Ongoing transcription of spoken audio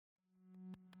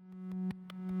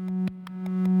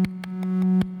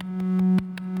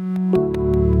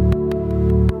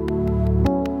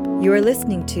You are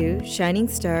listening to Shining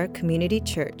Star Community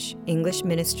Church English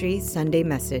Ministry Sunday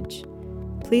Message.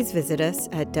 Please visit us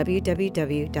at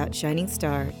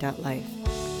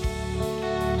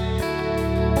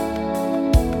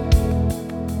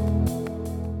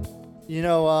www.shiningstar.life. You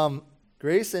know,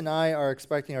 Grace and I are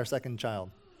expecting our second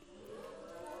child.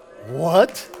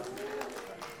 What?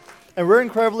 And we're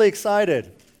incredibly excited,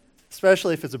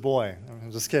 especially if it's a boy.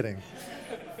 I'm just kidding.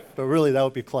 But really, that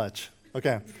would be clutch.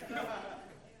 Okay.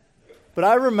 But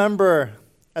I remember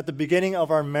at the beginning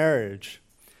of our marriage,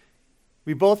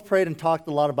 we both prayed and talked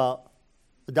a lot about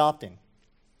adoption.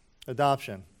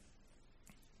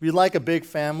 We like a big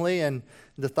family, and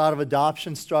the thought of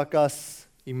adoption struck us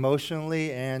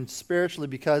emotionally and spiritually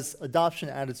because adoption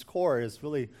at its core is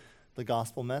really the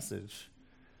gospel message.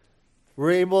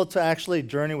 We're able to actually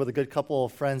journey with a good couple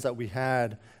of friends that we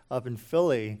had up in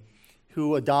Philly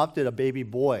who adopted a baby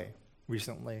boy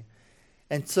recently.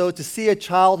 And so to see a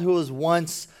child who was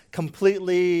once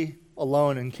completely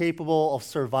alone, incapable of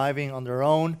surviving on their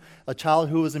own, a child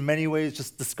who was in many ways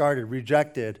just discarded,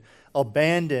 rejected,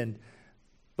 abandoned,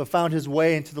 but found his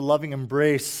way into the loving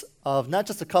embrace of not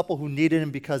just a couple who needed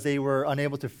him because they were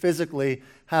unable to physically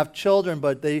have children,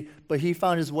 but he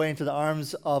found his way into the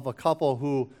arms of a couple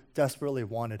who desperately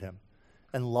wanted him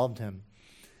and loved him.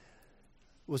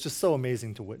 It was just so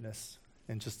amazing to witness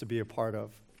and just to be a part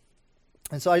of.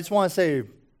 And so I just want to say,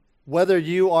 whether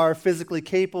you are physically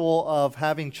capable of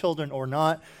having children or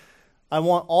not, I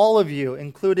want all of you,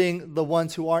 including the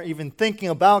ones who aren't even thinking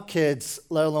about kids,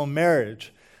 let alone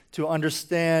marriage, to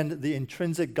understand the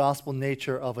intrinsic gospel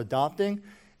nature of adopting,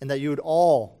 and that you would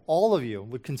all of you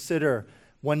would consider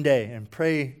one day and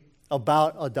pray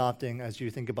about adopting as you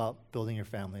think about building your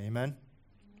family. Amen?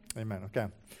 Amen. Okay.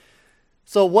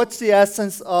 So what's the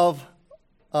essence of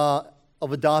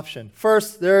adoption?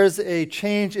 First, there is a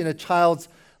change in a child's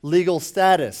legal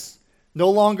status.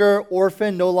 No longer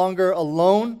orphan, no longer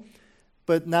alone,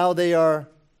 but now they are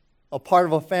a part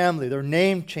of a family. Their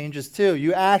name changes too.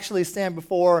 You actually stand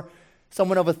before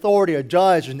someone of authority, a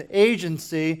judge, an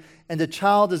agency, and the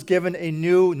child is given a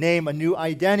new name, a new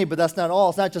identity. But that's not all.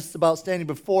 It's not just about standing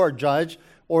before a judge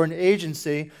or an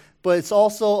agency, but it's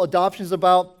also, adoption is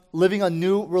about living a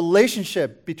new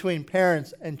relationship between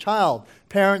parents and child.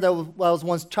 Parent that was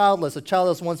once childless, a child that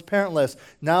was once parentless.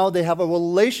 Now they have a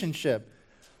relationship.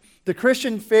 The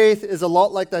Christian faith is a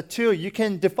lot like that too. You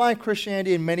can define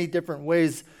Christianity in many different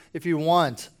ways if you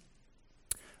want.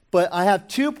 But I have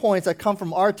 2 points that come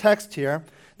from our text here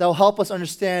that will help us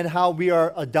understand how we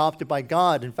are adopted by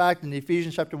God. In fact, in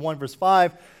Ephesians chapter 1, verse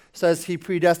 5, says he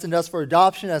predestined us for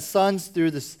adoption as sons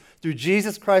through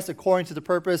Jesus Christ according to the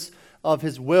purpose of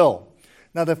his will.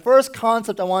 Now, the first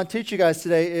concept I want to teach you guys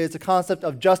today is the concept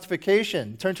of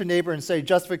justification. Turn to your neighbor and say,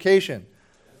 justification.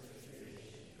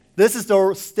 This is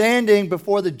the standing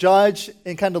before the judge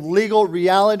in kind of legal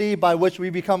reality by which we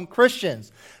become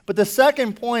Christians. But the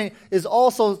second point is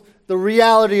also the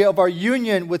reality of our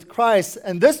union with Christ.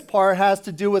 And this part has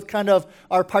to do with kind of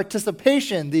our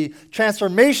participation, the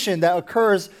transformation that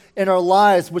occurs in our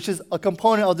lives, which is a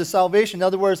component of the salvation. In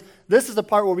other words, this is the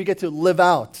part where we get to live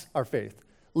out our faith,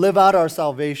 live out our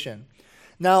salvation.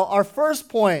 Now, our first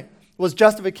point was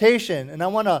justification, and I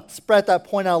want to spread that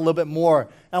point out a little bit more.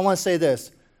 I want to say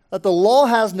this, that the law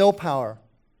has no power,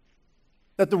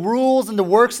 that the rules and the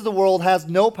works of the world has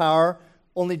no power.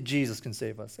 Only Jesus can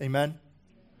save us. Amen?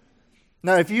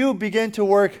 Now, if you begin to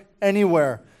work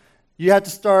anywhere, you have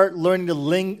to start learning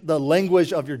the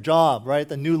language of your job, right?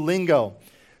 The new lingo.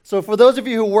 So for those of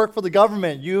you who work for the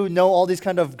government, you know all these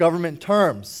kind of government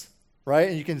terms, right?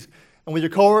 And with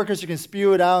your coworkers, you can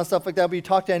spew it out and stuff like that. But you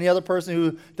talk to any other person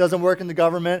who doesn't work in the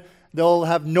government, they'll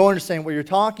have no understanding what you're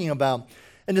talking about.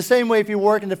 In the same way, if you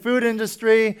work in the food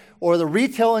industry or the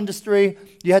retail industry,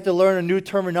 you have to learn a new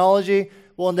terminology.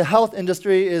 Well, in the health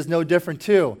industry is no different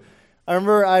too. I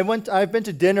remember I've been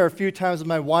to dinner a few times with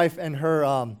my wife and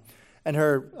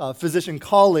her physician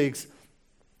colleagues.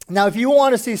 Now, if you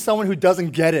want to see someone who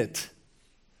doesn't get it,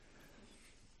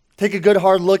 take a good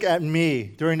hard look at me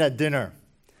during that dinner.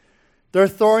 They're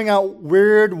throwing out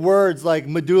weird words like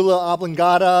medulla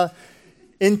oblongata,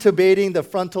 intubating the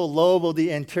frontal lobe of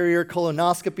the anterior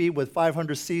colonoscopy with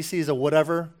 500 cc's or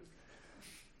whatever.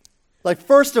 Like,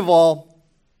 first of all,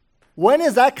 when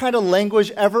is that kind of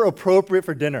language ever appropriate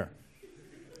for dinner?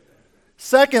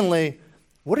 Secondly,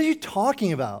 what are you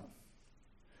talking about?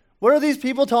 What are these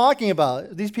people talking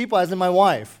about? These people, as in my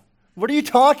wife. What are you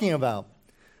talking about?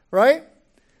 Right?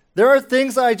 There are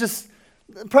things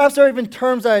perhaps there are even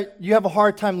terms that you have a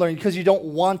hard time learning because you don't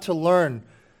want to learn.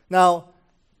 Now,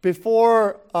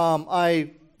 before I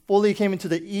fully came into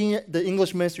the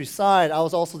English ministry side, I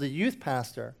was also the youth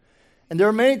pastor. And there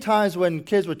are many times when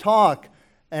kids would talk,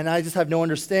 and I just have no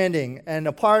understanding. And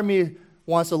a part of me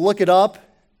wants to look it up,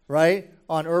 right,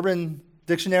 on Urban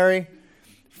Dictionary,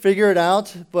 figure it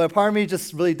out, but a part of me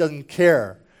just really doesn't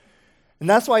care. And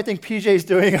that's why I think PJ is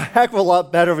doing a heck of a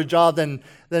lot better of a job than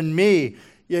me.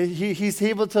 Yeah, he's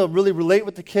able to really relate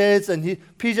with the kids. And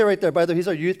PJ right there, by the way, he's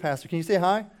our youth pastor. Can you say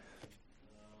hi?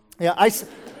 Yeah, I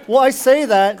say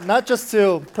that not just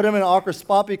to put him in an awkward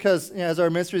spot because as our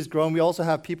ministry has grown, we also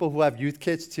have people who have youth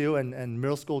kids too and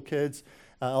middle school kids,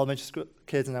 elementary school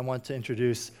kids, and I want to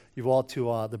introduce you all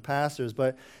to the pastors.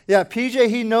 But yeah, PJ,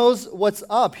 he knows what's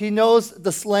up. He knows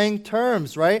the slang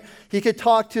terms, right? He could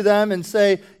talk to them and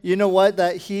say, you know what,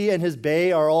 that he and his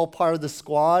bae are all part of the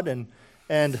squad,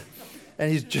 and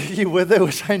he's jiggy with it,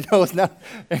 which I know is not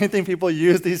anything people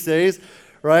use these days,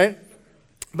 right?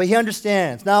 But he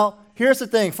understands. Now, here's the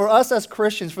thing. For us as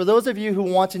Christians, for those of you who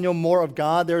want to know more of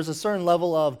God, there's a certain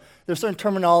level of, there's certain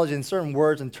terminology and certain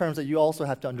words and terms that you also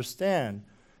have to understand.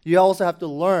 You also have to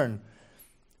learn.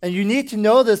 And you need to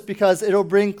know this because it'll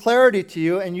bring clarity to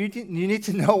you, and you need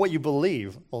to know what you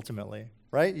believe, ultimately,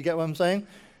 right? You get what I'm saying?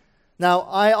 Now,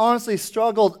 I honestly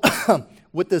struggled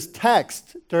with this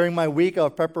text during my week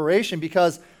of preparation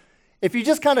because if you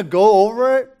just kind of go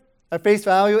over it at face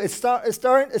value, it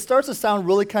starts to sound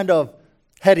really kind of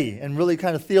heady and really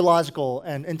kind of theological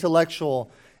and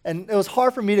intellectual. And it was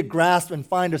hard for me to grasp and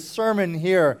find a sermon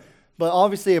here. But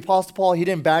obviously, Apostle Paul, he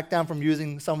didn't back down from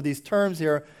using some of these terms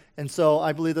here. And so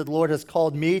I believe that the Lord has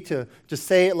called me to just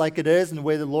say it like it is in the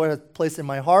way the Lord has placed in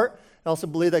my heart. I also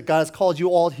believe that God has called you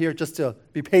all here just to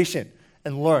be patient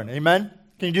and learn. Amen?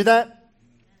 Can you do that?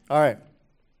 All right.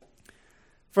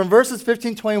 From verses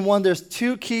 15-21, there's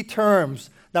two key terms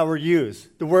that were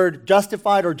used. The word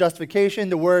justified or justification,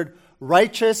 the word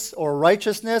righteous or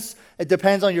righteousness. It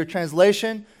depends on your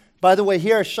translation. By the way,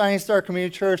 here at Shining Star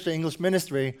Community Church, the English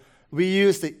ministry, we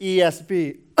use the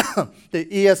ESV. The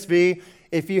ESV.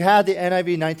 If you have the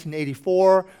NIV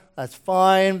 1984, that's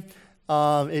fine.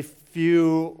 If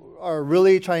you are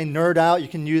really trying to nerd out, you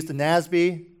can use the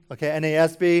NASB, okay,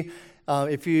 NASB.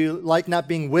 If you like not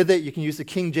being with it, you can use the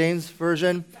King James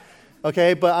Version.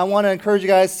 Okay, but I want to encourage you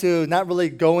guys to not really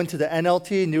go into the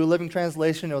NLT, New Living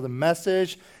Translation, or the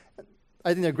Message.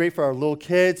 I think they're great for our little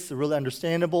kids. They're really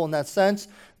understandable in that sense.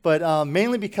 But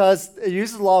mainly because it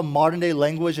uses a lot of modern-day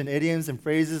language and idioms and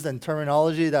phrases and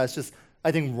terminology that's just,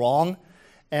 I think, wrong.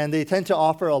 And they tend to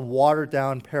offer a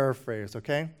watered-down paraphrase,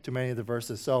 okay, to many of the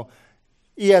verses. So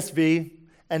ESV.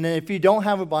 And then if you don't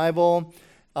have a Bible,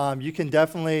 you can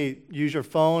definitely use your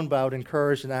phone, but I would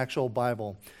encourage an actual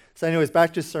Bible. So anyways,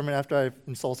 back to the sermon after I've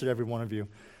insulted every one of you.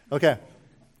 Okay.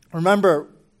 Remember,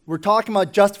 we're talking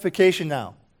about justification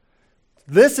now.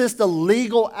 This is the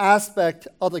legal aspect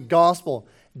of the gospel.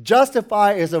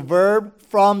 Justify is a verb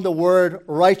from the word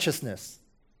righteousness.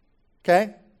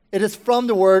 Okay? It is from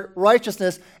the word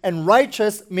righteousness, and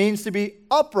righteous means to be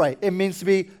upright. It means to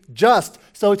be just.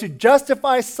 So to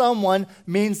justify someone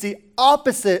means the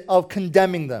opposite of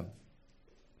condemning them.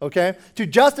 Okay? To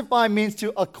justify means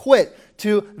to acquit,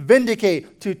 to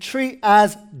vindicate, to treat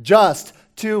as just,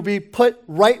 to be put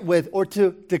right with, or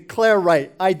to declare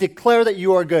right. I declare that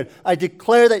you are good. I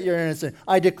declare that you're innocent.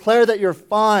 I declare that you're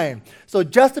fine. So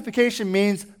justification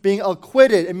means being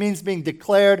acquitted. It means being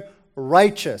declared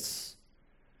righteous.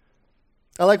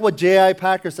 I like what J.I.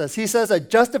 Packer says. He says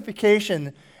that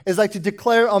justification is like to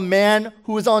declare a man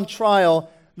who is on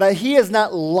trial that he is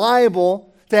not liable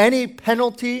to any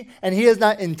penalty, and he is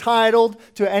not entitled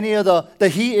to any of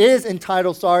that he is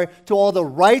entitled, to all the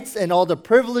rights and all the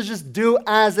privileges due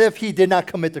as if he did not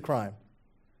commit the crime.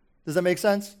 Does that make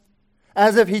sense?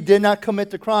 As if he did not commit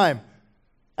the crime.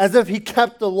 As if he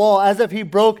kept the law. As if he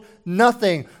broke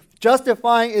nothing.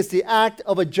 Justifying is the act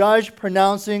of a judge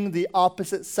pronouncing the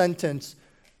opposite sentence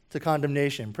to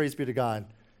condemnation. Praise be to God.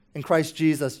 In Christ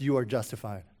Jesus, you are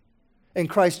justified. In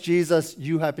Christ Jesus,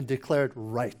 you have been declared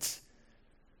right.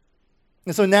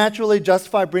 And so naturally,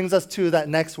 justify brings us to that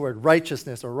next word,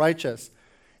 righteousness or righteous.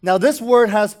 Now, this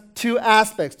word has two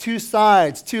aspects, two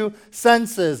sides, two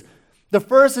senses. The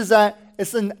first is that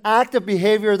it's an act of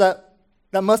behavior that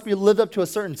must be lived up to a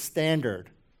certain standard.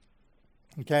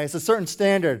 Okay, it's a certain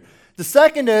standard. The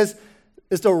second is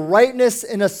the rightness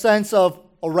in a sense of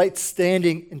a right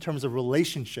standing in terms of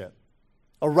relationship.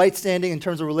 A right standing in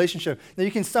terms of relationship. Now,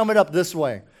 you can sum it up this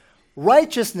way.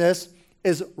 Righteousness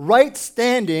is right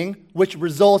standing, which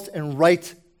results in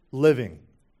right living.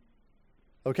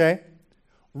 Okay?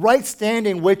 Right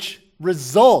standing, which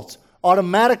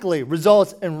automatically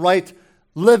results in right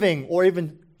living, or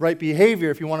even right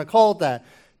behavior, if you want to call it that.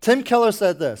 Tim Keller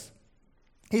said this.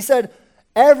 He said,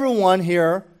 everyone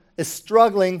here is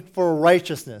struggling for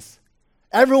righteousness.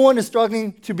 Everyone is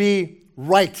struggling to be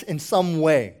right in some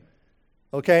way.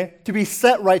 Okay? To be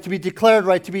set right, to be declared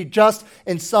right, to be just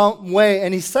in some way.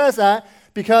 And he says that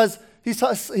because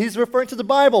he's referring to the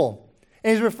Bible.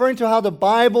 And he's referring to how the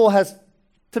Bible has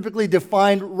typically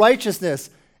defined righteousness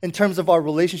in terms of our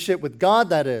relationship with God,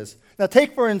 that is. Now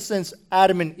take, for instance,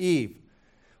 Adam and Eve.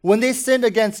 When they sinned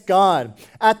against God,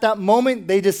 at that moment,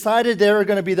 they decided they were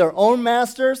going to be their own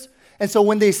masters. And so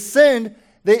when they sinned,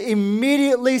 they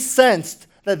immediately sensed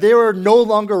that they were no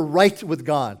longer right with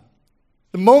God.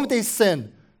 The moment they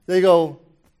sinned, they go,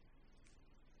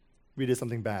 we did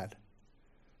something bad.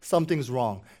 Something's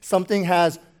wrong. Something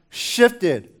has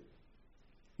shifted.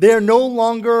 They are no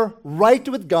longer right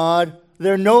with God.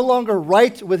 They're no longer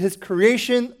right with His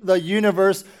creation, the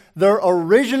universe. Their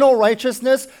original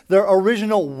righteousness, their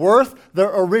original worth,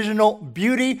 their original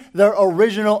beauty, their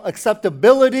original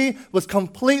acceptability was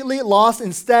completely lost.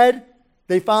 Instead,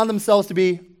 they found themselves to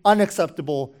be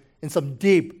unacceptable in some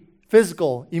deep,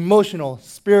 physical, emotional,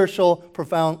 spiritual,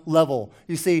 profound level.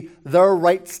 You see, their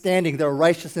right standing, their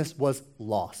righteousness was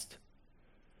lost.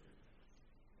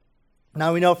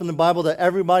 Now we know from the Bible that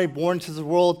everybody born into this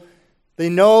world, they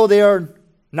know they are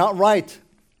not right,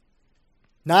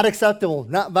 not acceptable,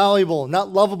 not valuable, not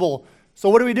lovable. So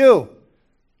what do?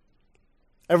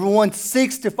 Everyone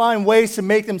seeks to find ways to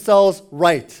make themselves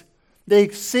right. They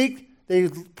seek, they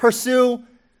pursue,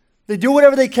 they do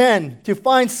whatever they can to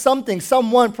find something,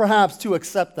 someone perhaps, to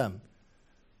accept them.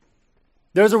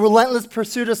 There's a relentless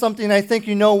pursuit of something, and I think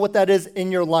you know what that is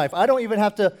in your life. I don't even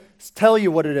have to tell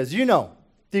you what it is. You know,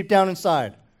 deep down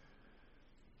inside.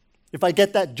 If I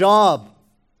get that job,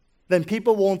 then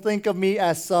people won't think of me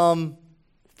as some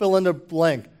fill in the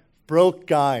blank, broke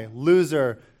guy,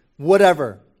 loser,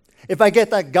 whatever. If I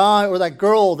get that guy or that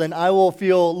girl, then I will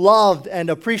feel loved and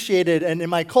appreciated. And in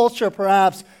my culture,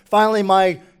 perhaps, finally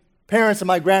my parents and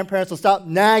my grandparents will stop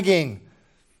nagging.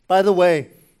 By the way,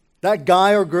 that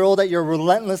guy or girl that you're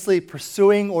relentlessly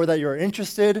pursuing or that you're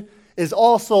interested is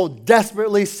also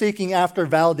desperately seeking after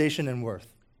validation and worth.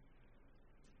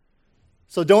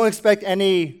 So don't expect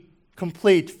any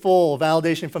complete, full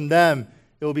validation from them.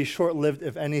 It will be short-lived,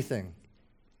 if anything.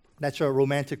 That's your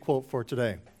romantic quote for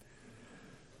today.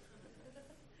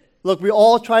 Look, we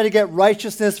all try to get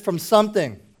righteousness from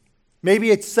something.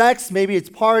 Maybe it's sex, maybe it's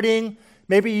partying,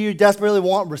 maybe you desperately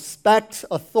want respect,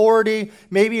 authority,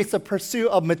 maybe it's a pursuit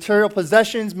of material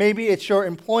possessions, maybe it's your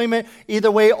employment. Either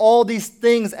way, all these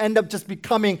things end up just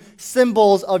becoming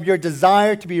symbols of your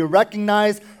desire to be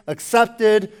recognized,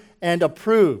 accepted, and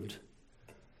approved.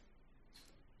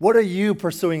 What are you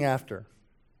pursuing after?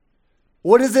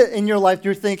 What is it in your life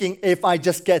you're thinking, if I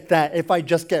just get that, if I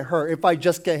just get her, if I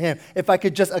just get him, if I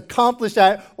could just accomplish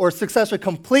that or successfully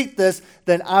complete this,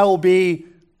 then I will be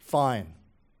fine.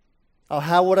 I'll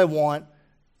have what I want.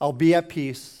 I'll be at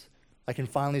peace. I can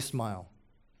finally smile.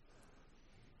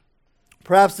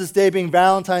 Perhaps this day being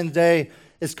Valentine's Day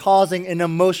is causing an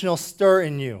emotional stir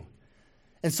in you.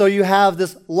 And so you have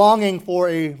this longing for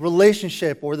a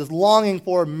relationship or this longing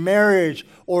for marriage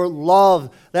or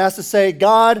love that has to say,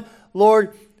 God,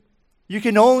 Lord, you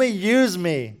can only use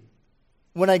me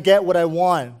when I get what I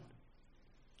want.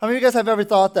 How many of you guys have ever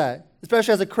thought that?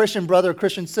 Especially as a Christian brother or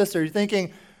Christian sister. You're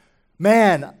thinking,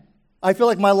 man, I feel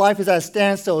like my life is at a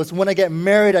standstill. It's when I get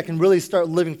married I can really start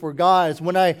living for God. It's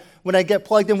when I get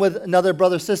plugged in with another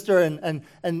brother or sister and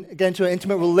get into an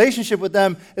intimate relationship with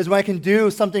them is when I can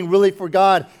do something really for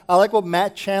God. I like what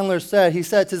Matt Chandler said. He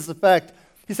said to this effect,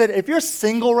 he said, if you're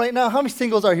single right now, how many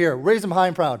singles are here? Raise them high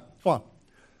and proud. Come on.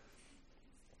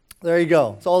 There you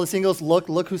go. So all the singles,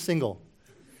 look who's single.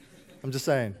 I'm just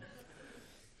saying.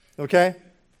 Okay?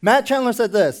 Matt Chandler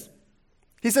said this.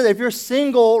 He said, if you're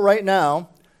single right now,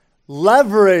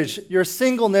 leverage your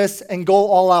singleness and go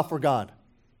all out for God.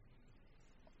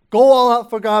 Go all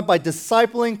out for God by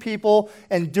discipling people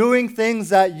and doing things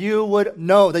that you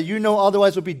know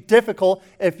otherwise would be difficult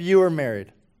if you were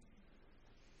married.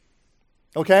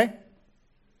 Okay?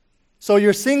 So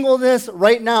your singleness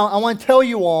right now, I want to tell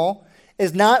you all,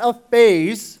 is not a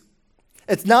phase.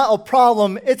 It's not a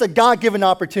problem. It's a God-given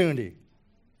opportunity.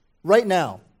 Right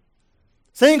now.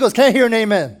 Singles, can't hear an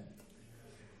amen.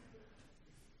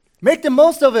 Make the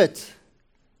most of it.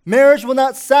 Marriage will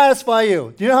not satisfy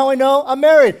you. Do you know how I know? I'm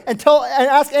married. And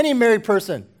ask any married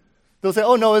person. They'll say,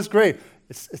 oh no, it's great.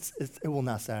 It will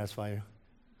not satisfy you.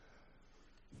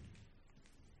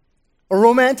 A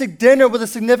romantic dinner with a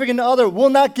significant other will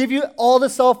not give you all the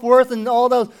self-worth and all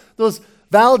those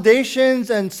validations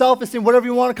and self-esteem, whatever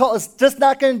you want to call it. It's just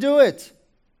not going to do it.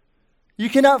 You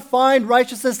cannot find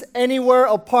righteousness anywhere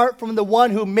apart from the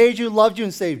one who made you, loved you,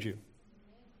 and saved you.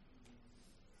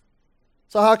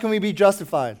 So how can we be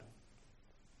justified?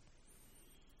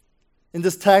 In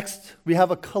this text, we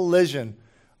have a collision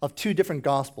of two different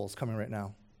gospels coming right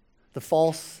now. The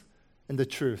false and the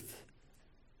truth.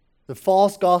 The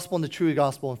false gospel and the true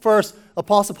gospel. And first,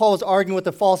 Apostle Paul was arguing with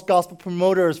the false gospel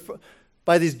promoters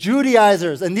by these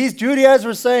Judaizers. And these Judaizers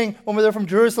were saying, when they're from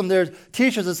Jerusalem, their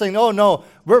teachers are saying, oh no,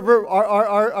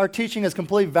 our teaching is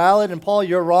completely valid, and Paul,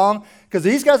 you're wrong. Because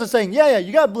these guys are saying, yeah,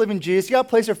 you got to believe in Jesus. You got to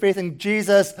place your faith in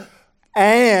Jesus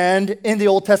and in the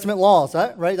Old Testament laws,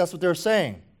 right? That's what they're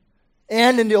saying.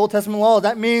 And in the Old Testament law,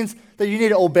 that means that you need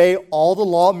to obey all the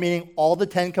law, meaning all the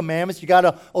 10 commandments. You got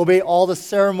to obey all the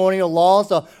ceremonial laws,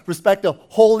 the respect of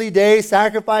holy days,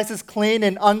 sacrifices, clean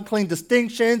and unclean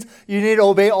distinctions. You need to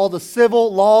obey all the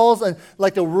civil laws and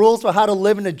like the rules for how to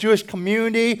live in a Jewish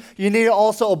community. You need to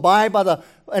also abide by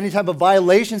any type of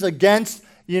violations against,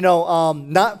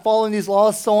 not following these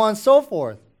laws, so on and so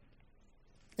forth.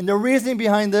 And the reasoning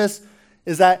behind this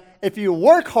is that if you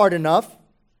work hard enough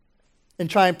and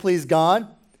try and please God,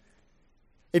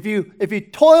 if you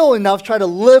toil enough, try to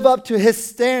live up to His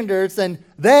standards,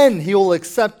 then He will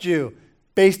accept you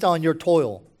based on your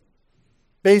toil,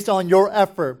 based on your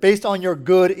effort, based on your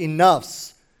good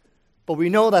enoughs. But we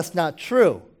know that's not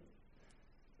true.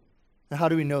 And how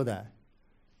do we know that?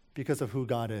 Because of who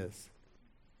God is.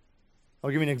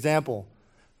 I'll give you an example.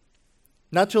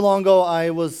 Not too long ago,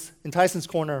 I was in Tyson's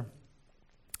Corner,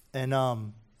 and I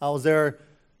was there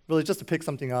really just to pick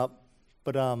something up.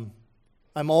 But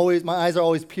my eyes are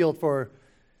always peeled for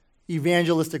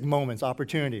evangelistic moments,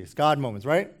 opportunities, God moments,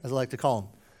 right? As I like to call them.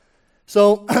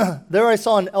 So there I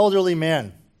saw an elderly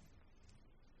man.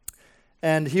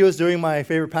 And he was doing my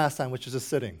favorite pastime, which is just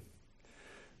sitting.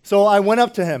 So I went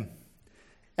up to him,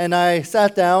 and I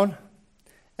sat down,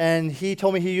 and he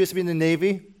told me he used to be in the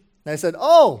Navy. And I said,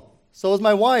 oh, so is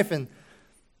my wife. And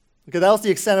because that was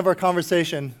the extent of our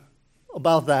conversation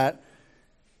about that.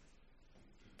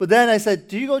 But then I said,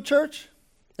 do you go to church?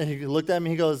 And he looked at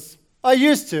me, he goes, I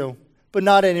used to, but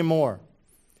not anymore.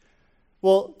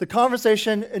 Well, the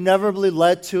conversation inevitably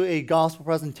led to a gospel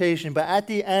presentation, but at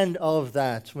the end of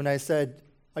that, when I said,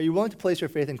 are you willing to place your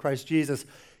faith in Christ Jesus?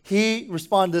 He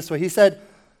responded this way. He said,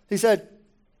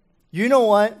 you know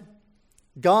what?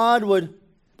 God would,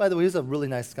 by the way, he's a really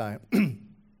nice guy.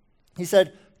 He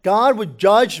said, God would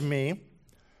judge me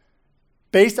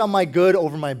based on my good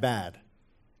over my bad.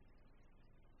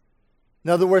 In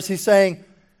other words, he's saying,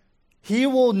 he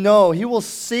will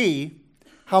see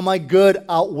how my good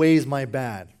outweighs my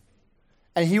bad.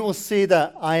 And he will see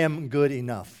that I am good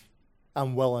enough.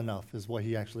 I'm well enough, is what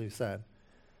he actually said.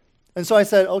 And so I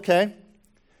said, okay.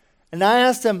 And I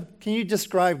asked him, can you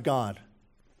describe God?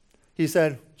 He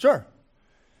said, sure.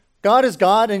 God is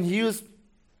God, and he used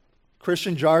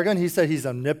Christian jargon. He said he's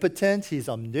omnipotent, he's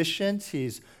omniscient,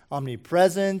 he's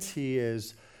omnipresent, he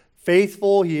is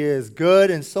faithful, he is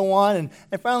good, and so on.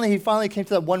 And finally, he came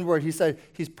to that one word. He said,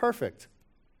 he's perfect.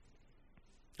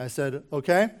 I said,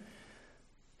 okay.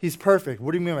 He's perfect.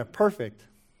 What do you mean by perfect?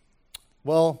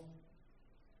 Well,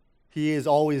 he is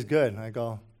always good. And I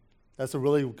go, that's a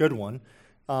really good one.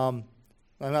 I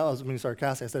was being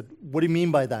sarcastic. I said, what do you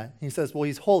mean by that? He says, well,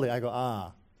 he's holy. I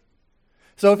go,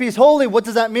 So if he's holy, what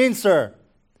does that mean, sir?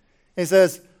 He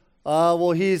says,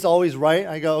 well, he's always right.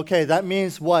 I go, okay, that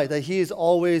means what? That he is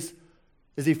always,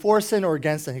 is he for sin or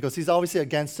against sin? He goes, he's obviously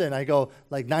against sin. I go,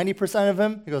 like 90% of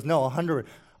him? He goes, no, 100.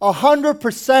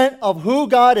 100% of who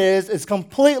God is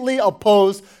completely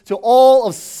opposed to all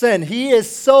of sin. He is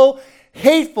so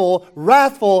hateful,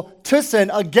 wrathful to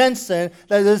sin, against sin,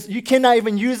 that you cannot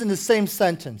even use in the same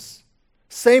sentence,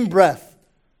 same breath.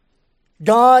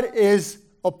 God is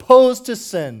opposed to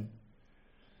sin.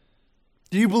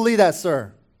 Do you believe that,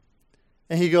 sir?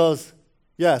 And he goes,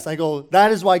 yes. I go,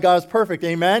 that is why God is perfect,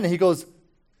 amen? And he goes,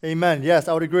 amen, yes,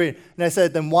 I would agree. And I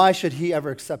said, then why should he ever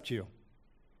accept you?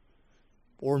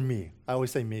 Or me. I always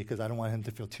say me because I don't want him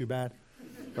to feel too bad,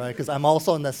 right? Because I'm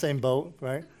also in that same boat,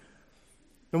 right?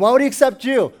 And why would he accept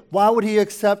you? Why would he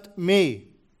accept me?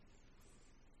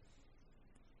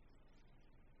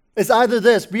 It's either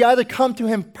this. We either come to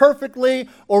him perfectly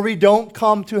or we don't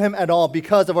come to him at all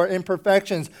because of our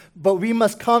imperfections. But we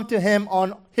must come to him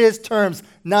on his terms,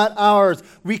 not ours.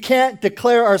 We can't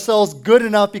declare ourselves good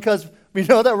enough because we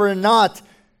know that we're not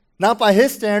by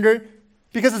his standard,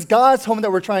 because it's God's home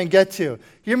that we're trying to get to.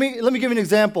 Let me give you an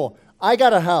example. I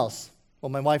got a house. Well,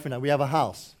 my wife and I, we have a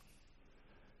house.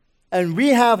 And we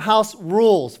have house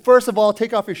rules. First of all,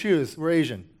 take off your shoes. We're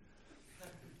Asian.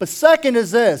 But second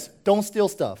is this, don't steal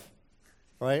stuff,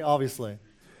 right? Obviously.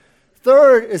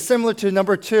 Third is similar to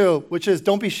number 2, which is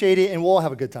don't be shady and we'll all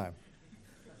have a good time.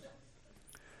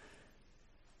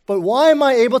 But why am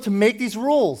I able to make these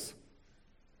rules?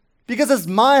 Because it's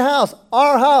my house,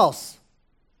 our house.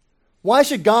 Why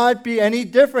should God be any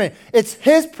different? It's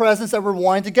His presence that we're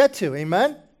wanting to get to.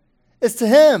 Amen? It's to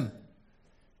Him.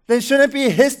 Then shouldn't it be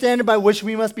His standard by which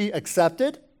we must be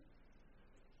accepted?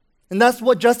 And that's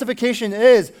what justification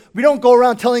is. We don't go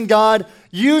around telling God,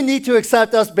 you need to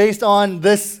accept us based on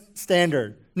this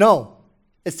standard. No,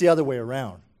 it's the other way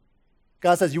around.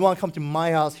 God says, you want to come to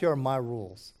my house, here are my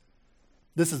rules.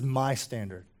 This is my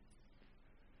standard.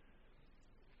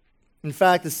 In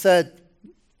fact, it's said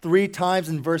 3 times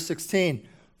in verse 16.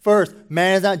 First,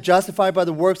 man is not justified by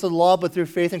the works of the law, but through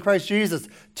faith in Christ Jesus.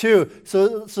 2,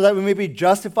 so that we may be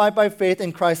justified by faith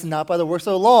in Christ and not by the works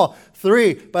of the law.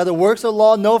 3, by the works of the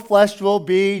law, no flesh will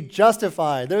be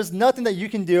justified. There's nothing that you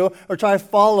can do or try to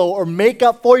follow or make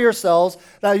up for yourselves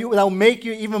that will make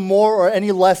you even more or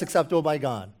any less acceptable by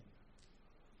God.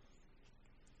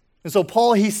 And so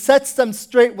Paul, he sets them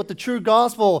straight with the true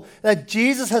gospel that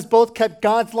Jesus has both kept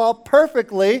God's law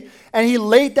perfectly and he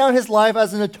laid down his life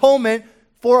as an atonement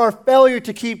for our failure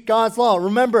to keep God's law.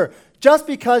 Remember, just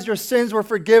because your sins were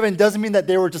forgiven doesn't mean that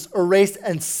they were just erased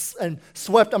and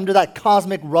swept under that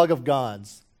cosmic rug of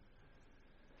God's.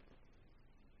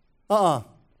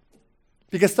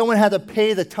 Because someone had to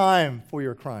pay the time for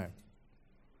your crime.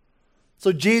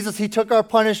 So Jesus, he took our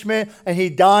punishment and he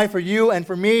died for you and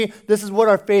for me. This is what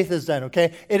our faith is then,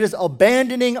 okay? It is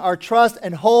abandoning our trust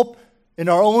and hope in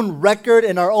our own record,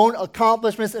 in our own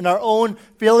accomplishments, in our own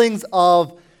feelings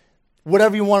of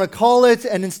whatever you want to call it,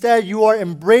 and instead you are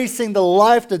embracing the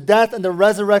life, the death, and the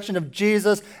resurrection of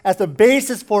Jesus as the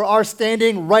basis for our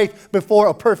standing right before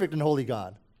a perfect and holy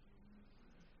God.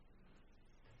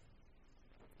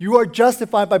 You are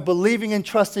justified by believing and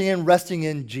trusting and resting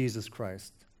in Jesus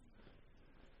Christ.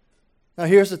 Now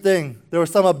here's the thing. There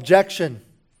was some objection,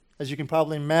 as you can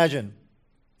probably imagine.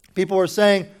 People were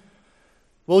saying,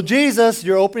 well, Jesus,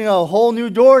 you're opening a whole new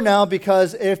door now,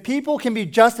 because if people can be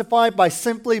justified by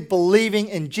simply believing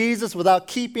in Jesus without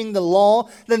keeping the law,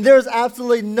 then there's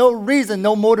absolutely no reason,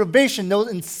 no motivation, no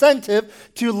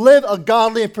incentive to live a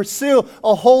godly and pursue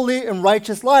a holy and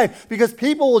righteous life. Because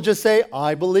people will just say,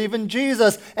 I believe in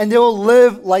Jesus, and they will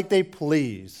live like they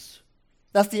please.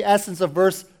 That's the essence of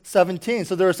verse 17.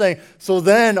 So they were saying, so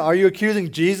then are you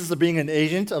accusing Jesus of being an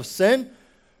agent of sin?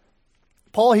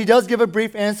 Paul, he does give a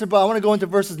brief answer, but I want to go into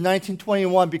verses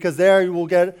 19-21 because there you will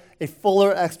get a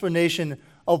fuller explanation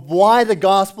of why the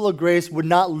gospel of grace would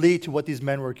not lead to what these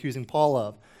men were accusing Paul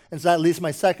of. And so that leads to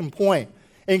my second point.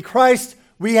 In Christ,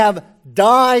 we have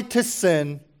died to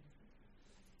sin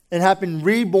and have been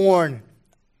reborn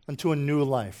unto a new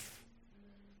life.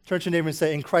 Turn to your neighbor and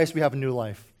say, in Christ we have a new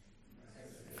life.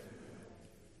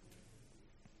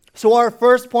 So our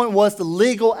first point was the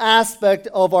legal aspect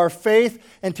of our faith,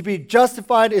 and to be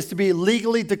justified is to be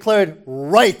legally declared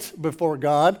right before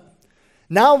God.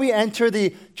 Now we enter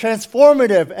the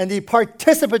transformative and the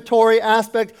participatory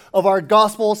aspect of our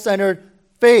gospel-centered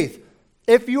faith.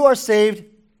 If you are saved,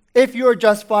 if you are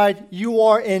justified, you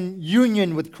are in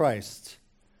union with Christ.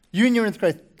 Union with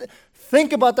Christ.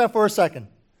 Think about that for a second.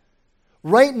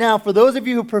 Right now, for those of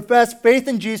you who profess faith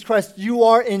in Jesus Christ, you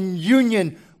are in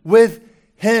union with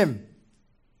Him.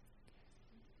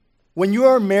 When you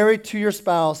are married to your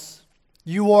spouse,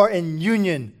 you are in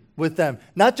union with them.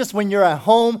 Not just when you're at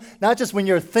home, not just when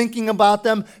you're thinking about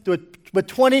them, but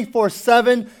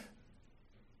 24/7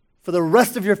 for the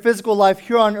rest of your physical life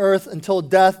here on earth until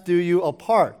death do you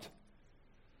apart.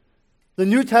 The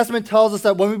New Testament tells us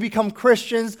that when we become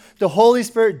Christians, the Holy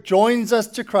Spirit joins us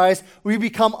to Christ. We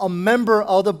become a member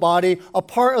of the body, a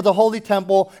part of the holy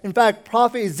temple. In fact,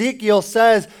 Prophet Ezekiel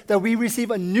says that we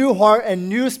receive a new heart and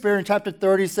new spirit in chapter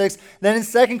 36. Then in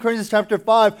 2 Corinthians chapter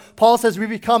 5, Paul says we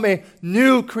become a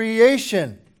new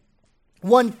creation,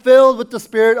 one filled with the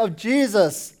Spirit of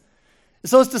Jesus.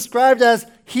 So it's described as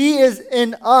He is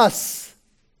in us,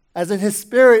 as in His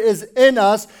Spirit is in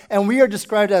us, and we are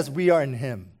described as we are in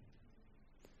Him.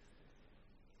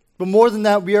 But more than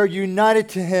that, we are united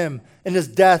to Him in His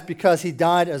death because He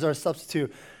died as our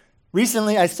substitute.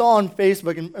 Recently, I saw on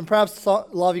Facebook, and perhaps a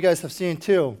lot of you guys have seen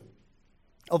too,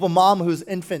 of a mom whose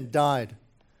infant died.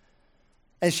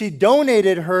 And she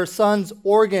donated her son's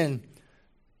organ,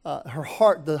 her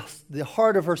heart, the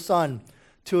heart of her son,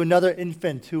 to another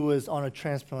infant who was on a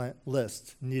transplant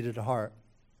list, needed a heart.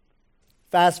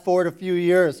 Fast forward a few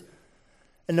years,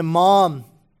 and the moms,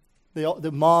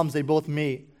 they both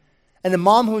meet. And the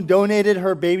mom who donated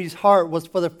her baby's heart was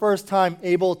for the first time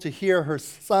able to hear her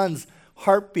son's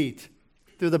heartbeat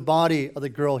through the body of the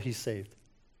girl he saved.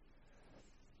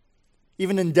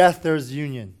 Even in death, there is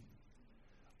union.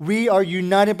 We are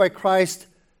united by Christ,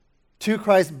 to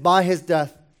Christ by His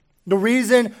death. The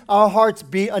reason our hearts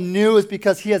beat anew is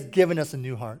because He has given us a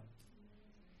new heart.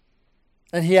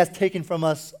 and he has taken from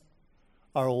us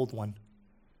our old one.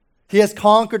 He has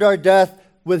conquered our death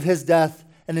with his death,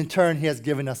 and in turn, he has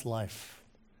given us life.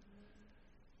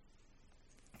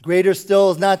 Greater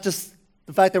still is not just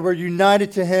the fact that we're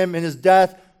united to him in his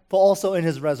death, but also in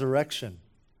his resurrection.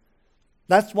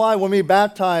 That's why when we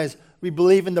baptize, we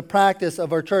believe in the practice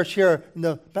of our church here, in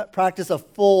the practice of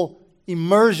full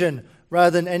immersion rather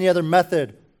than any other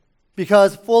method.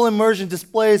 Because full immersion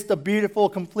displays the beautiful,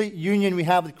 complete union we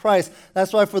have with Christ.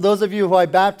 That's why for those of you who I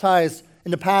baptized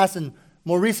in the past and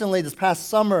more recently this past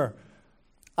summer,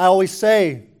 I always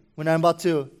say when I'm about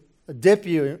to dip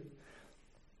you,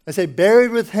 I say,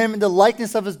 buried with him in the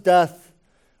likeness of his death,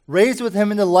 raised with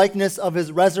him in the likeness of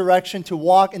his resurrection to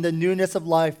walk in the newness of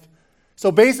life.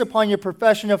 So based upon your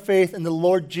profession of faith in the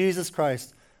Lord Jesus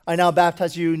Christ, I now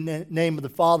baptize you in the name of the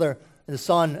Father, and the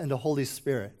Son, and the Holy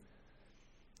Spirit.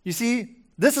 You see,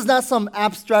 this is not some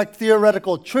abstract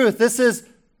theoretical truth. This is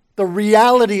the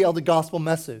reality of the gospel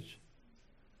message.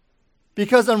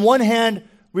 Because on one hand,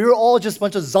 we were all just a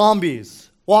bunch of zombies,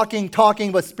 walking,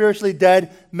 talking, but spiritually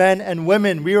dead men and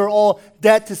women. We were all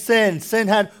dead to sin. Sin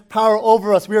had power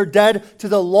over us. We were dead to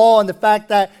the law and the fact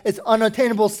that its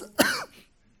unattainable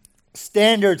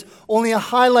standards only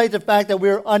highlight the fact that we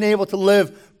were unable to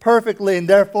live perfectly, and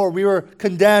therefore we were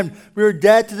condemned. We were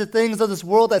dead to the things of this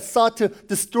world that sought to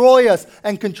destroy us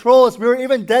and control us. We were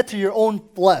even dead to your own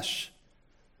flesh.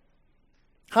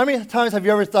 How many times have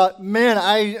you ever thought, man,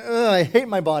 I hate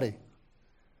my body.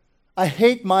 I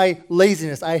hate my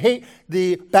laziness. I hate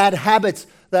the bad habits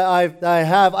that I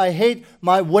have. I hate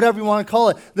my whatever you want to call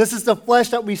it. This is the flesh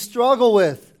that we struggle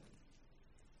with.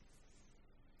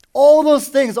 All those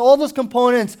things, all those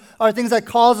components are things that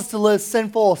cause us to live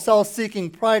sinful,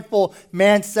 self-seeking, prideful,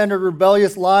 man-centered,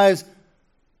 rebellious lives.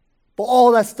 But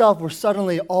all that stuff, we're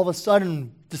suddenly, all of a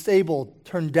sudden, disabled,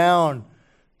 turned down,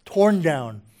 torn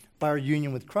down by our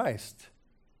union with Christ.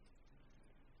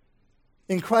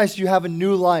 In Christ, you have a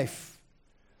new life.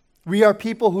 We are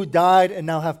people who died and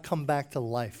now have come back to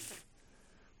life.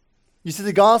 You see,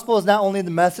 the gospel is not only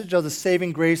the message of the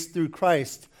saving grace through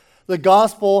Christ, the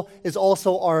gospel is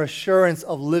also our assurance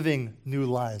of living new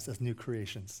lives as new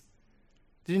creations.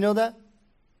 Did you know that?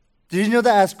 Did you know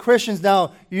that as Christians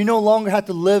now, you no longer have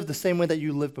to live the same way that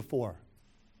you lived before?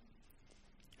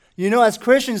 You know, as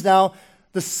Christians now,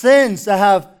 the sins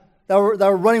that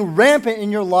were running rampant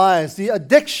in your lives, the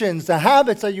addictions, the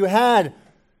habits that you had,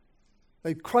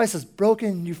 like Christ has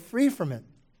broken you free from it.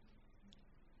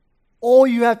 All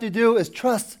you have to do is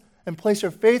trust and place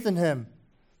your faith in him.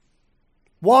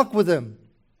 Walk with him.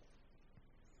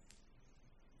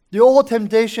 The old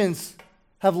temptations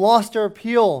have lost their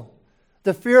appeal.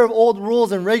 The fear of old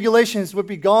rules and regulations would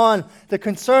be gone. The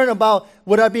concern about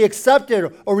would I be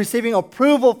accepted or receiving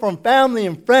approval from family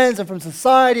and friends and from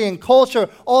society and culture,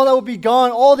 all that would be gone.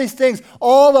 All these things,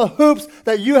 all the hoops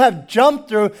that you have jumped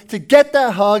through to get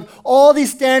that hug, all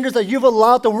these standards that you've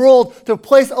allowed the world to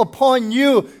place upon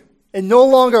you, it no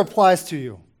longer applies to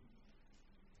you.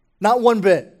 Not one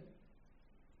bit.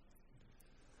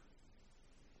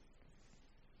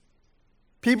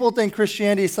 People think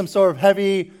Christianity is some sort of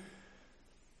heavy,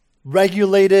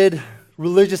 regulated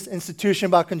religious institution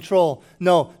about control.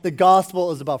 No, the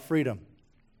gospel is about freedom.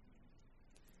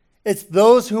 It's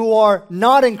those who are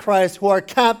not in Christ who are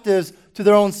captives to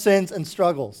their own sins and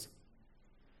struggles.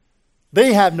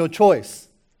 They have no choice.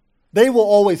 They will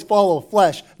always follow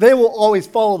flesh. They will always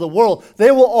follow the world.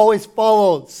 They will always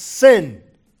follow sin.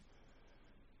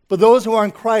 But those who are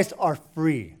in Christ are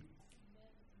free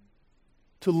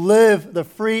to live the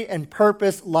free and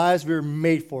purposed lives we were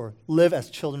made for. Live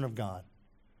as children of God.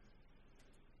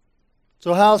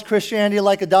 So how is Christianity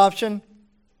like adoption?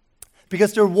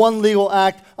 Because through one legal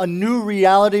act, a new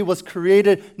reality was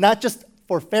created, not just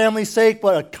for family's sake,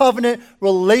 but a covenant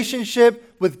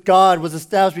relationship with God was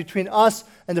established between us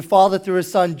and the Father through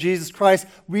his Son, Jesus Christ.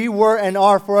 We were and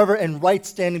are forever in right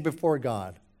standing before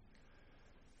God.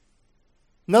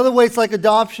 Another way it's like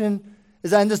adoption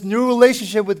is that in this new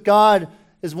relationship with God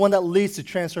is one that leads to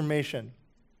transformation.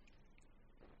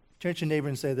 Turn to your neighbor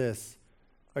and say this: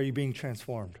 are you being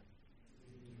transformed?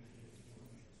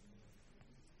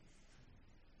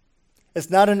 It's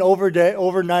not an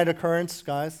overnight occurrence,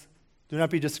 guys. Do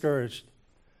not be discouraged.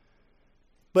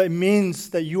 But it means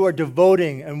that you are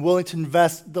devoting and willing to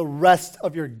invest the rest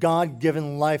of your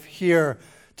God-given life here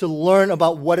to learn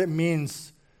about what it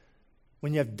means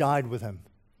when you have died with him.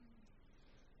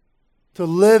 To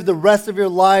live the rest of your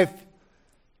life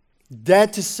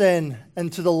dead to sin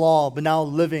and to the law, but now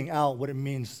living out what it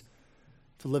means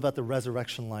to live out the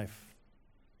resurrection life.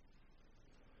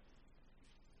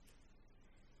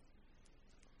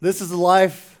 This is the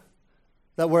life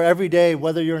That where every day,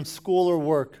 whether you're in school or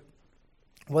work,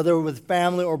 whether with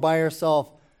family or by yourself,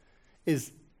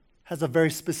 has a very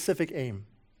specific aim,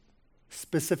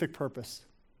 specific purpose.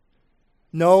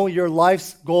 No, your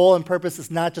life's goal and purpose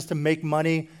is not just to make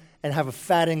money and have a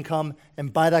fat income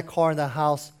and buy that car and that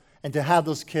house and to have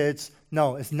those kids.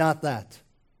 No, it's not that.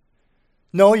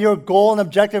 No, your goal and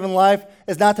objective in life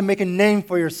is not to make a name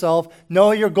for yourself.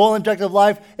 No, your goal and objective in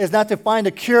life is not to find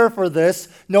a cure for this.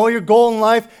 No, your goal in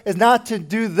life is not to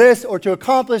do this or to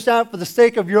accomplish that for the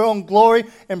sake of your own glory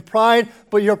and pride,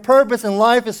 but your purpose in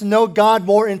life is to know God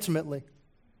more intimately.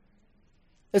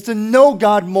 It's to know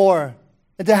God more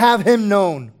and to have Him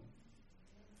known.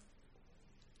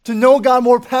 To know God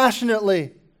more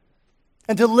passionately.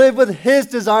 And to live with His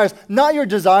desires, not your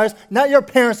desires, not your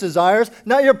parents' desires,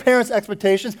 not your parents'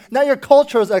 expectations, not your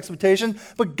culture's expectations,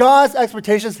 but God's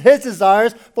expectations, His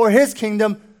desires for His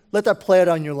kingdom. Let that play out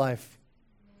on your life.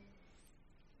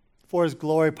 For His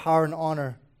glory, power, and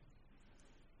honor.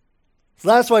 So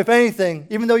that's why, if anything,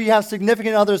 even though you have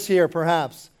significant others here,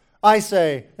 perhaps, I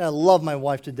say, and I love my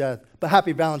wife to death, but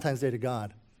happy Valentine's Day to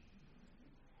God.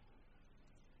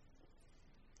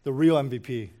 The real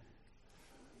MVP.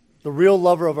 The real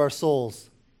lover of our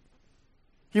souls.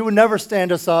 He will never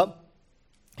stand us up.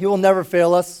 He will never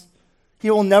fail us. He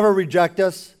will never reject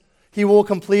us. He will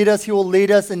complete us. He will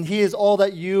lead us. And He is all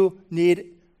that you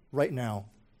need right now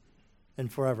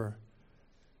and forever.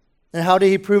 And how did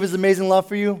He prove His amazing love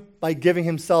for you? By giving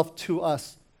Himself to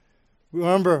us.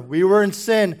 Remember, we were in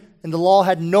sin and the law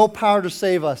had no power to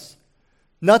save us.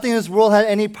 Nothing in this world had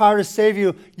any power to save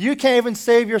you. You can't even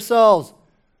save yourselves.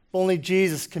 Only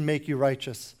Jesus can make you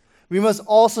righteous. We must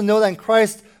also know that in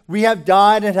Christ we have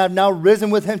died and have now risen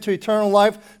with Him to eternal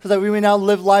life so that we may now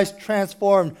live lives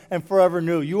transformed and forever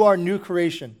new. You are a new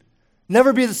creation.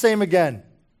 Never be the same again.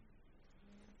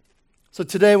 So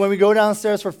today when we go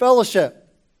downstairs for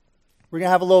fellowship, we're going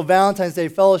to have a little Valentine's Day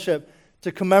fellowship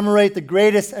to commemorate the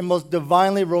greatest and most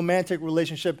divinely romantic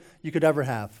relationship you could ever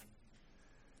have.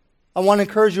 I want to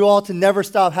encourage you all to never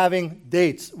stop having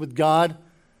dates with God.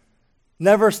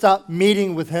 Never stop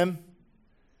meeting with Him.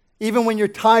 Even when you're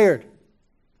tired,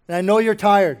 and I know you're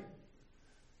tired,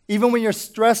 even when you're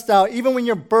stressed out, even when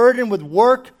you're burdened with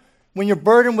work, when you're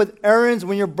burdened with errands,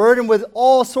 when you're burdened with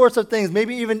all sorts of things,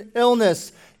 maybe even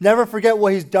illness, never forget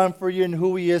what He's done for you and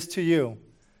who He is to you.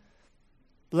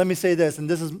 But let me say this, and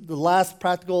this is the last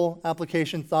practical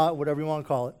application thought, whatever you want to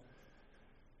call it.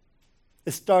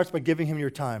 It starts by giving Him your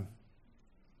time.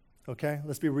 Okay?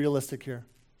 Let's be realistic here.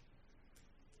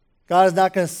 God is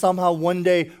not going to somehow one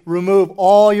day remove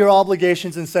all your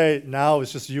obligations and say, now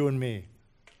it's just you and me.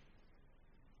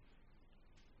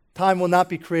 Time will not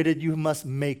be created. You must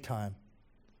make time.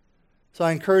 So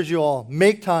I encourage you all,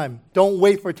 make time. Don't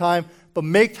wait for time, but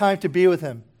make time to be with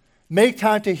Him. Make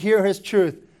time to hear His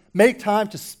truth. Make time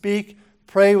to speak,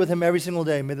 pray with Him every single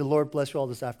day. May the Lord bless you all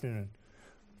this afternoon.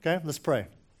 Okay, let's pray.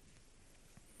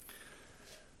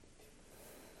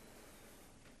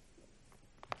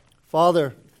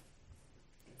 Father,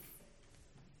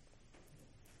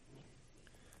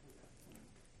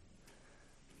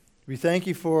 we thank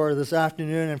You for this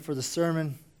afternoon and for the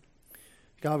sermon.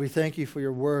 God, we thank You for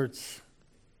Your words.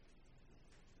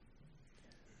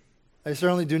 I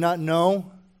certainly do not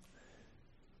know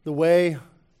the way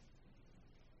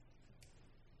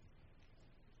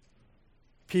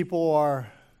people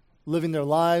are living their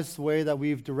lives, the way that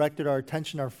we've directed our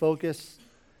attention, our focus.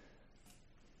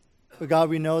 But God,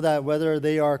 we know that whether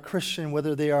they are Christian,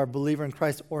 whether they are a believer in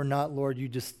Christ or not, Lord,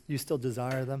 You still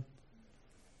desire them.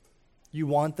 You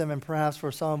want them, and perhaps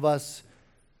for some of us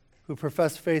who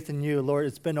profess faith in You, Lord,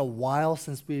 it's been a while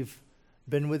since we've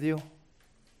been with You.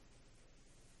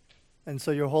 And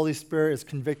so Your Holy Spirit is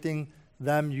convicting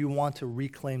them. You want to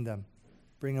reclaim them,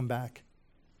 bring them back.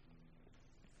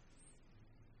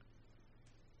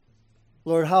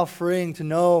 Lord, how freeing to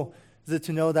know is it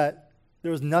to know that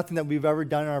there was nothing that we've ever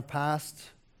done in our past,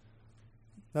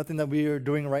 nothing that we are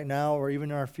doing right now or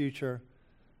even in our future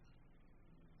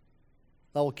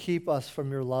that will keep us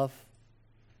from Your love.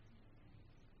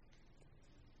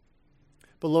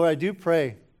 But Lord, I do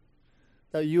pray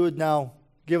that You would now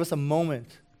give us a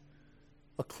moment,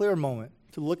 a clear moment,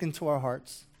 to look into our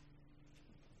hearts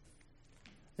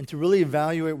and to really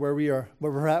evaluate where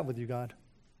we're at with You, God.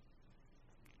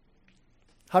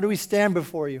 How do we stand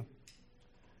before You?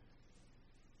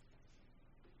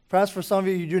 Perhaps for some of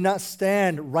you, you do not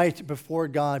stand right before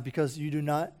God because you do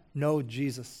not know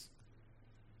Jesus.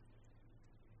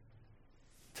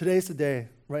 Today's the day,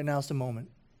 right now is the moment,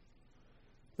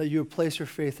 that you would place your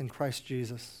faith in Christ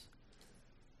Jesus,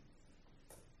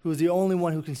 who is the only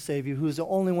one who can save you, who is the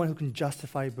only one who can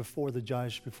justify you before the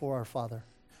judge, before our Father.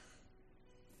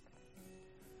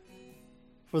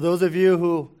 For those of you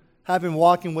who have been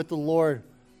walking with the Lord,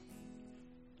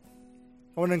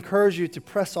 I want to encourage you to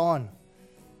press on.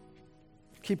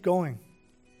 Keep going.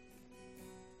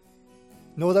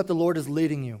 Know that the Lord is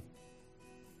leading you.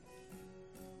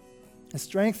 And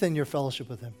strengthen your fellowship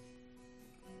with Him.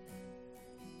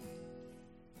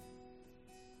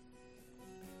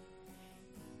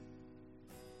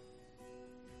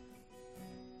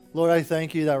 Lord, I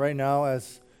thank you that right now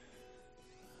as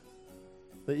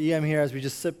the EM here, as we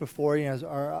just sit before you, as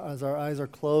our eyes are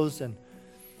closed, and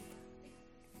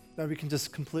that we can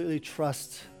just completely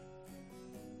trust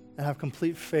and have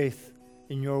complete faith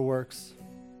in your works,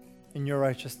 in your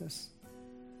righteousness,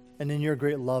 and in your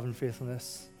great love and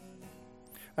faithfulness.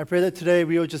 I pray that today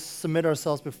we will just submit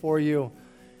ourselves before you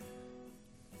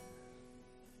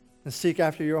and seek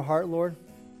after your heart, Lord.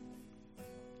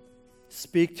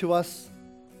 Speak to us.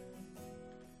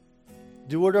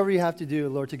 Do whatever you have to do,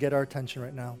 Lord, to get our attention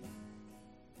right now.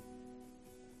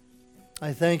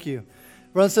 I thank you.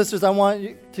 Brothers and sisters, I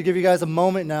want to give you guys a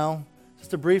moment now,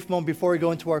 just a brief moment before we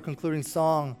go into our concluding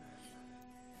song,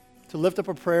 to lift up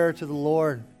a prayer to the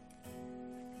Lord.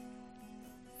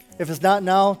 If it's not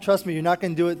now, trust me, you're not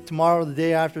going to do it tomorrow, the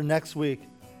day after, next week.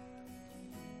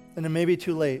 And it may be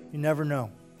too late. You never know.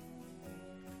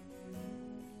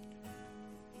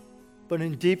 But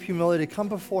in deep humility, come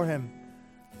before Him.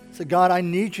 Say, God, I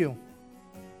need you.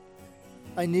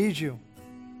 I need you.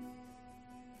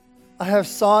 I have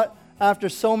sought after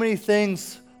so many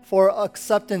things for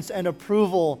acceptance and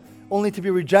approval, only to be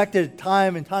rejected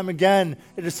time and time again.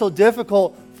 It is so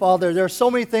difficult, Father. There are so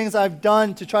many things I've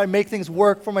done to try to make things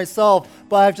work for myself,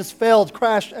 but I've just failed,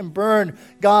 crashed, and burned.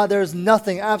 God, there's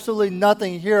nothing, absolutely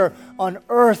nothing here on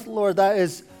earth, Lord, that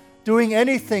is doing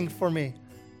anything for me.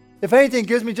 If anything, it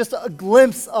gives me just a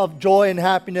glimpse of joy and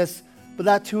happiness, but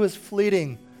that too is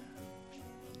fleeting.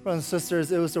 Brothers and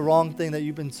sisters, it was the wrong thing that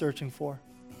you've been searching for.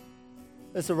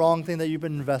 It's the wrong thing that you've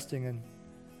been investing in.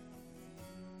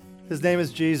 His name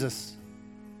is Jesus.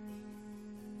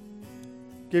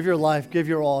 Give your life, give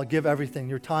your all, give everything,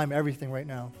 your time, everything right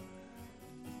now.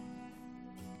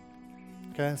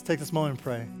 Okay, let's take this moment and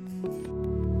pray.